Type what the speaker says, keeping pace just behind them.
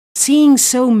Seeing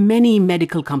so many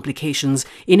medical complications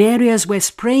in areas where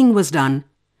spraying was done,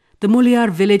 the Mulyar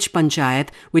village panchayat,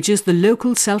 which is the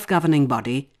local self-governing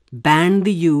body, banned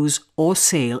the use or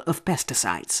sale of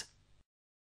pesticides.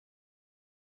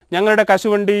 ഞങ്ങളുടെ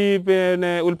കശുവണ്ടി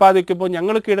ഉൽപ്പാദിക്കുമ്പോൾ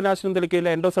ഞങ്ങൾ കീടനാശിനി തെളിക്കില്ല,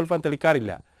 endosulfan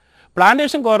തെളിക്കാറില്ല.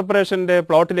 Plantation കോർപ്പറേഷൻ്റെ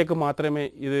പ്ലോട്ടിലേക്ക് മാത്രമേ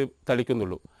ഇത്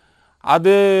തെളിക്കുന്നുള്ളൂ.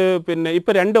 അത്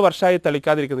ഇപ്പോൾ 2 വർഷമായി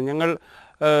തെളിക്കാതിരിക്കുന്നു. ഞങ്ങൾ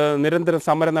നിരന്തരം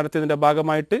സമരം നടത്തിയതിൻ്റെ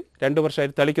ഭാഗമായിട്ട് 2 വർഷമായി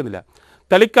തെളിക്കുന്നില്ല.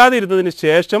 തെളിക്കാതിരുന്നതിന്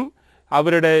ശേഷം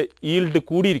അവരുടെ ഈൽഡ്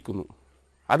കൂടിയിരിക്കുന്നു.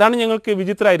 അതാണ് ഞങ്ങൾക്ക്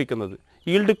വിചിത്രമായിരിക്കുന്നത്.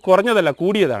 ഈൽഡ് കുറഞ്ഞതല്ല,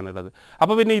 കൂടിയതാണുള്ളത്.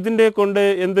 അപ്പോൾ പിന്നെ ഇതിൻ്റെ കൊണ്ട്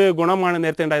എന്ത് ഗുണമാണ്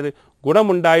നേരത്തെ ഉണ്ടായത്?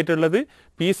 ഗുണമുണ്ടായിട്ടുള്ളത്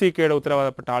PCKയുടെ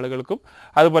ഉത്തരവാദപ്പെട്ട ആളുകൾക്കും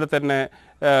അതുപോലെ തന്നെ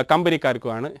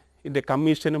കമ്പനിക്കാർക്കുമാണ് ഇതിൻ്റെ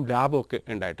കമ്മീഷനും ലാഭമൊക്കെ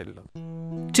ഉണ്ടായിട്ടുള്ളത്.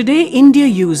 Today, India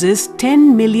uses 10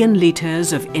 million litres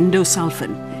of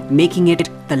endosulfan, making it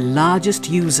the largest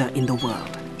user in the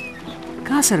world.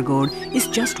 Kasaragod is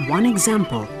just one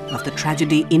example of the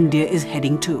tragedy India is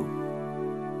heading to.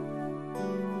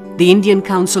 The Indian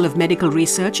Council of Medical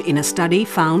Research in a study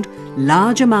found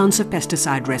large amounts of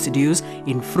pesticide residues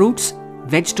in fruits,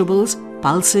 vegetables,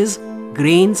 pulses,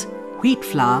 grains, wheat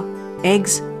flour,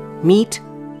 eggs, meat,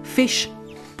 fish,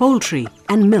 poultry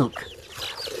and milk.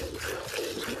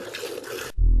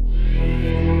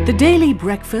 The daily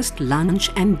breakfast, lunch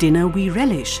and dinner we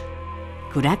relish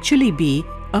could actually be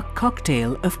a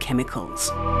cocktail of chemicals.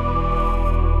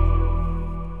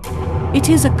 It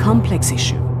is a complex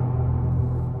issue.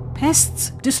 Pests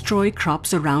destroy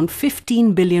crops around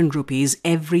 15 billion rupees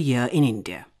every year in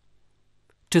India.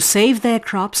 To save their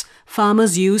crops,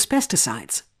 farmers use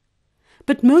pesticides.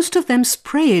 But most of them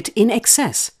spray it in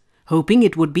excess, hoping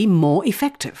it would be more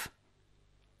effective.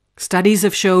 Studies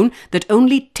have shown that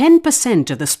only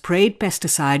 10% of the sprayed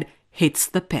pesticide hits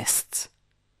the pests.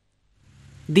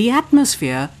 The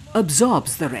atmosphere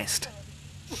absorbs the rest,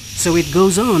 so it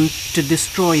goes on to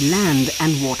destroy land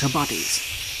and water bodies.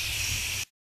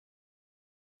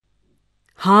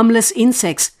 Harmless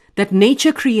insects that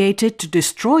nature created to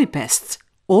destroy pests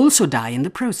also die in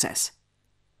the process.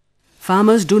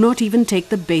 Farmers do not even take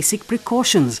the basic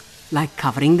precautions like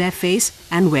covering their face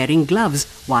and wearing gloves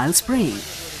while spraying.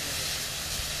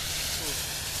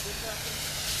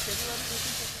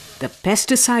 The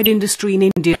pesticide industry in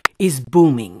India is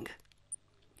booming.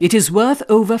 It is worth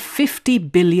over 50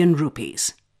 billion rupees.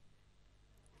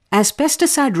 As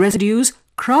pesticide residues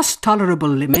cross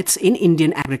tolerable limits in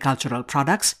Indian agricultural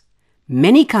products,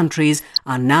 many countries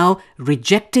are now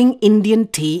rejecting Indian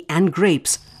tea and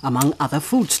grapes, among other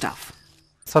foodstuff.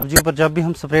 सब्जियों पर जब भी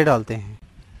हम spray डालते हैं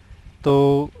तो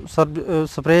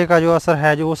spray का जो असर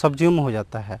है जो वो सब्जियों में हो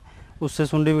जाता है, उससे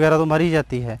सुंडी वगैरह तो मर ही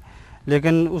जाती है,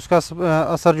 लेकिन उसका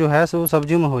असर जो है वो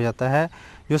सब्जियों में हो जाता है.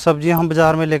 जो सब्जियां हम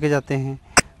बाज़ार में लेके जाते हैं,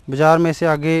 बाज़ार में से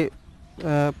आगे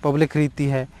पब्लिक खरीदती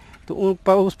है,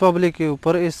 तो उस पब्लिक के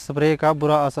ऊपर इस स्प्रे का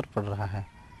बुरा असर पड़ रहा है.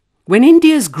 When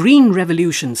India's Green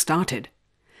Revolution started,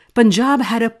 Punjab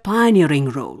had a pioneering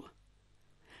role.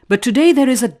 But today there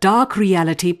is a dark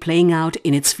reality playing out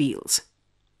in its fields.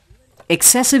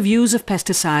 Excessive use of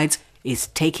pesticides is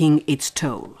taking its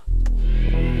toll.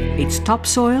 Its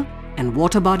topsoil and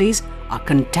water bodies are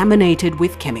contaminated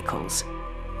with chemicals.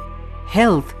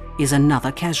 Health is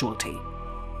another casualty.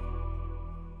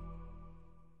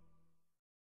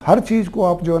 हर चीज़ को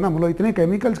आप जो है ना मतलब इतने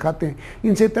chemicals खाते हैं,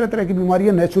 इनसे तरह तरह की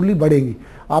बीमारियां नेचुरली बढ़ेंगी.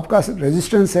 आपका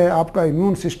रेजिस्टेंस है, आपका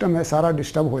इम्यून सिस्टम है, सारा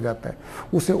डिस्टर्ब हो जाता है,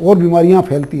 उससे और बीमारियां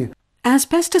फैलती हैं. As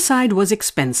pesticide was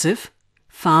expensive,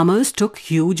 farmers took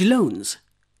huge loans.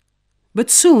 But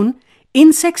soon,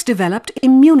 insects developed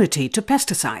immunity to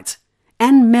pesticides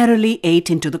and merrily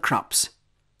ate into the crops.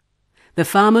 The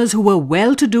farmers who were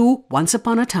well-to-do once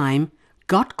upon a time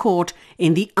got caught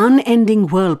in the unending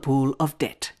whirlpool of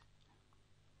debt.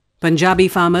 Punjabi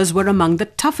farmers were among the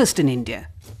toughest in India,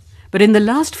 but in the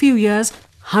last few years,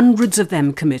 hundreds of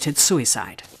them committed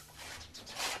suicide.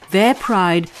 Their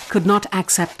pride could not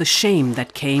accept the shame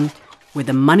that came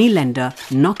with a moneylender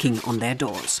knocking on their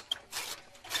doors.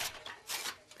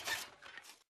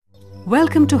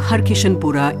 Welcome to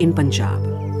Harkishanpura in Punjab.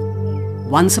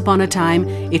 Once upon a time,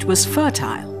 it was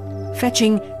fertile,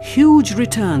 fetching huge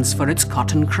returns for its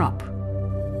cotton crop.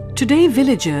 Today,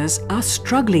 villagers are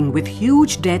struggling with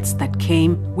huge debts that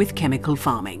came with chemical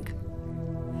farming.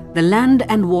 The land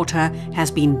and water has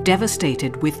been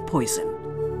devastated with poison.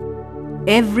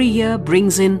 Every year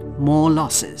brings in more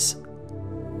losses.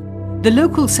 The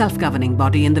local self-governing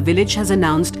body in the village has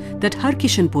announced that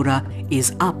Harkishanpura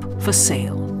is up for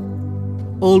sale.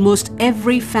 Almost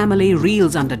every family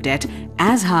reels under debt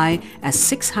as high as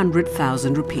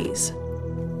 600,000 rupees.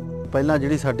 ਪਹਿਲਾਂ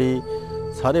ਜਿਹੜੀ ਸਾਡੀ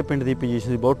ਸਾਰੇ ਪਿੰਡ ਦੀ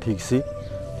position ਬਹੁਤ ਠੀਕ ਸੀ,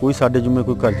 ਕੋਈ ਸਾਡੇ ਜਿਵੇਂ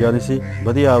ਕੋਈ ਕਰਜ਼ਾ ਨਹੀਂ ਸੀ,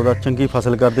 ਵਧੀਆ ਆਪਦਾ ਚੰਗੀ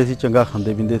ਫਸਲ ਕਰਦੇ ਸੀ, ਚੰਗਾ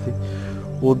ਖਾਂਦੇ ਪੀਂਦੇ ਸੀ।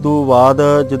 ਉਦੋਂ ਬਾਅਦ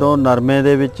ਜਦੋਂ ਨਰਮੇ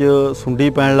ਦੇ ਵਿੱਚ ਸੁੰਡੀ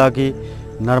ਪੈਣ ਲੱਗੀ,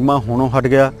 ਨਰਮਾ ਹੋਣੋਂ ਹਟ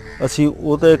ਗਿਆ, ਅਸੀਂ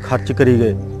ਉਹ 'ਤੇ ਖਰਚ ਕਰੀ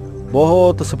ਗਏ।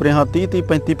 ਬਹੁਤ ਸਪਰੇਹਾਂ 30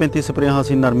 35 ਸਪਰੇਹਾਂ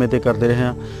ਅਸੀਂ ਨਰਮੇ 'ਤੇ ਕਰਦੇ ਰਹੇ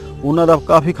ਹਾਂ। ਉਹਨਾਂ ਦਾ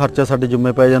ਕਾਫੀ ਖਰਚਾ ਸਾਡੇ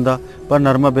ਜਿੰਮੇ ਪੈ ਜਾਂਦਾ, ਪਰ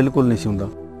ਨਰਮਾ ਬਿਲਕੁਲ ਨਹੀਂ ਸੀ ਹੁੰਦਾ।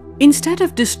 Instead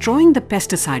of destroying the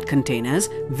pesticide containers,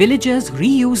 villagers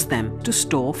reuse them to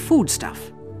store foodstuff.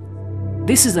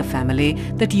 This is a family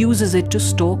that uses it to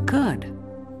store curd.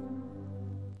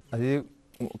 ਅਸੀਂ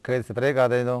ਖੇਤ ਸਪਰੇਅ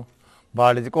ਕਰਦੇ ਜਦੋਂ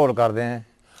ਬਾਲਟੀ 'ਚ ਘੋਲ ਕਰਦੇ ਹਾਂ,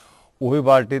 ਉਹੀ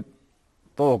ਬਾਲਟੀ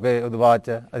ਧੋ ਕੇ ਉਹਦੇ ਬਾਅਦ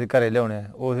 'ਚ ਅਸੀਂ ਘਰੇ ਲਿਆਉਣੇ ਆ,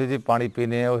 ਉਸੇ 'ਚ ਪਾਣੀ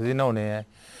ਪੀਂਦੇ ਆ, ਉਸੇ 'ਚ ਨਹਾਉਂਦੇ ਆ।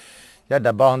 ਜਿਹੜਾ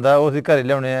ਡੱਬਾ ਹੁੰਦਾ ਉਹ ਅਸੀਂ ਘਰੇ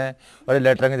ਲਿਆਉਣੇ ਆ, ਔਰ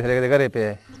ਲੈਟਰਿੰਗ ਹਰੇਕ ਦੇ ਘਰੇ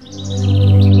ਪਿਆ।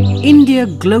 India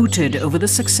gloated over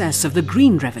the success of the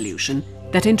Green Revolution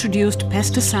that introduced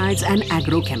pesticides and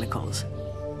agrochemicals.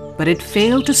 But it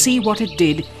failed to see what it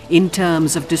did in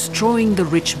terms of destroying the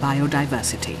rich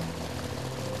biodiversity.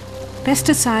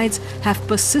 Pesticides have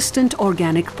persistent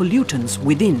organic pollutants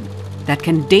within that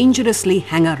can dangerously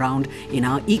hang around in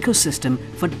our ecosystem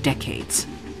for decades.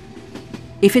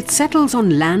 If it settles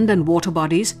on land and water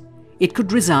bodies, it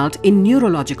could result in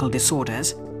neurological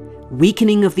disorders,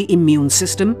 weakening of the immune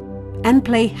system, and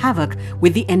play havoc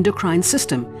with the endocrine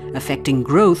system, affecting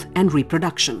growth and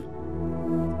reproduction.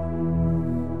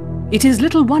 It is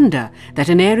little wonder that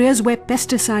in areas where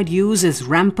pesticide use is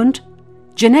rampant,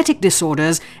 genetic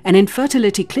disorders and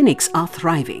infertility clinics are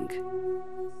thriving.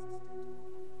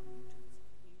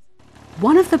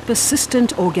 One of the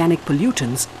persistent organic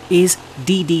pollutants is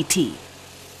DDT.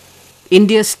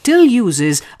 India still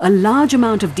uses a large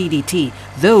amount of DDT,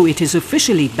 though it is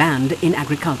officially banned in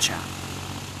agriculture.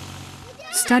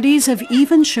 Studies have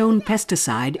even shown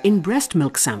pesticide in breast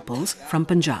milk samples from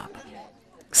Punjab.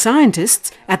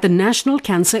 Scientists at the National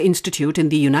Cancer Institute in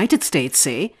the United States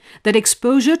say that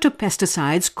exposure to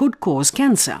pesticides could cause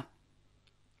cancer.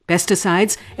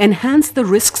 Pesticides enhance the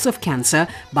risks of cancer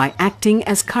by acting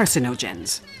as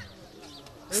carcinogens.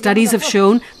 Studies have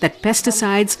shown that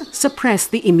pesticides suppress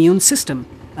the immune system,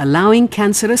 allowing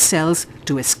cancerous cells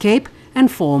to escape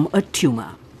and form a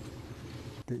tumor.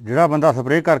 ਜਿਹੜਾ ਬੰਦਾ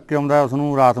spray ਕਰਕੇ ਆਉਂਦਾ ਉਸ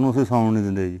ਨੂੰ ਰਾਤ ਨੂੰ ਅਸੀਂ ਸੌਣ ਨਹੀਂ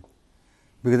ਦਿੰਦੇ ਜੀ,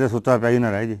 ਵੀ ਕਿਤੇ ਸੁੱਤਾ ਪਿਆ ਹੀ ਨਾ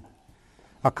ਰਹਿ ਜੇ।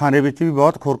 ਅੱਖਾਂ ਦੇ ਵਿੱਚ ਵੀ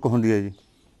ਬਹੁਤ ਖੁਰਕ ਹੁੰਦੀ ਹੈ ਜੀ।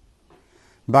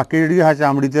 ਬਾਕੀ ਜਿਹੜੀ ਆਹ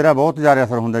ਚਮੜੀ ਤੇਰਾ ਬਹੁਤ ਜ਼ਿਆਦਾ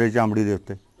ਅਸਰ ਹੁੰਦਾ ਜੀ, ਚਮੜੀ ਦੇ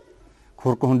ਉੱਤੇ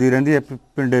ਖੁਰਕ ਹੁੰਦੀ ਰਹਿੰਦੀ ਹੈ,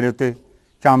 ਪਿੰਡੇ ਦੇ ਉੱਤੇ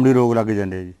ਚਮੜੀ ਰੋਗ ਲੱਗ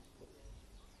ਜਾਂਦੇ ਜੀ।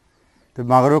 ਤੇ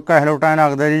ਮਗਰ ਉਹ ਕਹਿਲੋਟਾਂ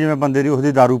ਲੱਗਦਾ ਜੀ ਜਿਵੇਂ ਬੰਦੇ ਦੀ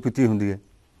ਉਸਦੀ ਦਾਰੂ ਪੀਤੀ ਹੁੰਦੀ ਹੈ,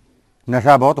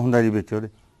 ਨਸ਼ਾ ਬਹੁਤ ਹੁੰਦਾ ਜੀ ਵਿੱਚ ਉਹਦੇ।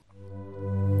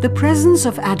 The presence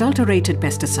of adulterated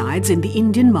pesticides in the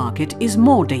Indian market is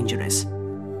more dangerous.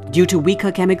 Due to weaker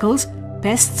chemicals,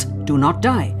 pests do not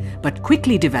die but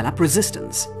quickly develop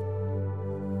resistance.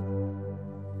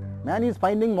 Man is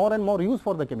finding more and more use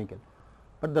for the chemical,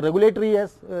 but the regulatory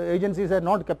agencies have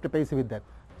not kept pace with that.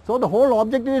 So the whole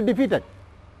objective is defeated,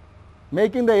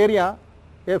 making the area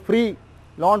a free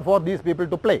lawn for these people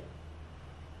to play.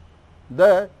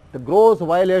 The gross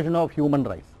violation of human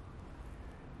rights.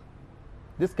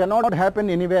 This cannot happen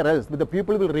anywhere else, but the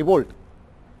people will revolt.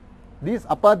 This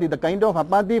apathy, the kind of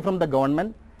apathy from the government,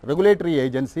 regulatory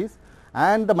agencies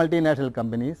and the multinational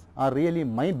companies are really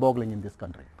mind-boggling in this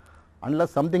country.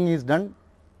 Unless something is done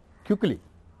quickly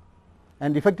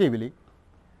and effectively,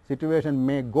 situation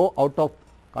may go out of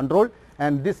control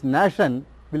and this nation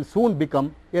will soon become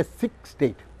a sick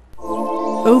state.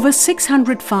 Over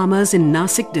 600 farmers in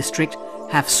Nasik district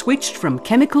have switched from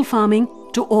chemical farming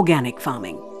to organic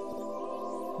farming.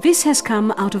 This has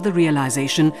come out of the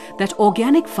realization that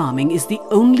organic farming is the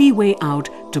only way out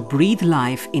to breathe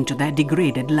life into their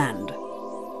degraded land.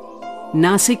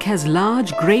 Nasik has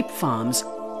large grape farms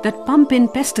that pump in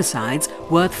pesticides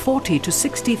worth 40 to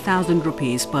 60,000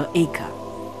 rupees per acre.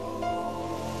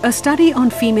 A study on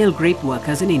female grape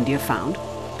workers in India found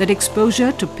that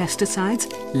exposure to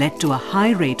pesticides led to a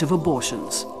high rate of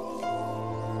abortions.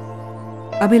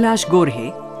 Abhilash Gorhe,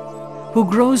 who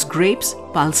grows grapes,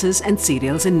 pulses and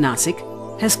cereals in Nasik,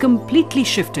 has completely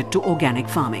shifted to organic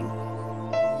farming.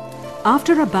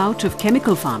 After a bout of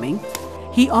chemical farming,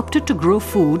 he opted to grow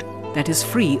food that is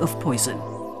free of poison.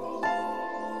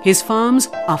 His farms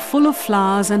are full of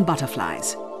flowers and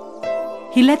butterflies.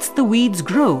 He lets the weeds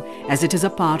grow as it is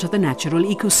a part of the natural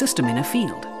ecosystem in a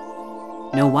field.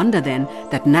 No wonder then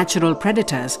that natural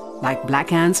predators like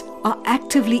black ants are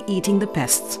actively eating the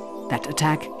pests that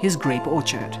attack his grape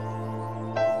orchard.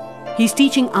 He's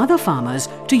teaching other farmers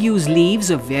to use leaves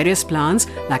of various plants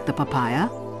like the papaya,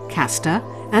 castor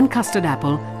and custard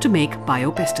apple to make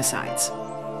biopesticides.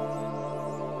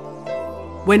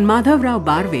 When Madhav Rao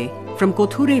Barve from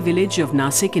Kothure village of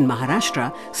Nasik in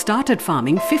Maharashtra started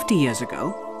farming 50 years ago,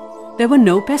 there were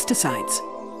no pesticides.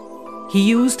 He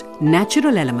used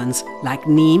natural elements like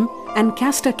neem and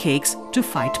castor cakes to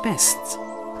fight pests.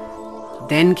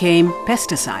 Then came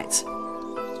pesticides.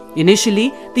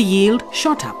 Initially, the yield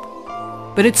shot up,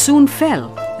 but it soon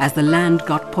fell as the land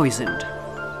got poisoned.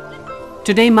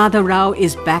 Today, Madhav Rao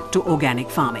is back to organic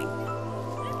farming.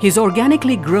 His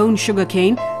organically grown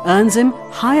sugarcane earns him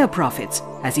higher profits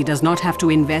as he does not have to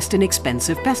invest in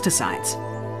expensive pesticides.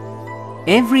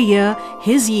 Every year,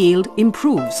 his yield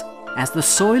improves as the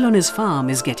soil on his farm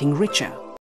is getting richer.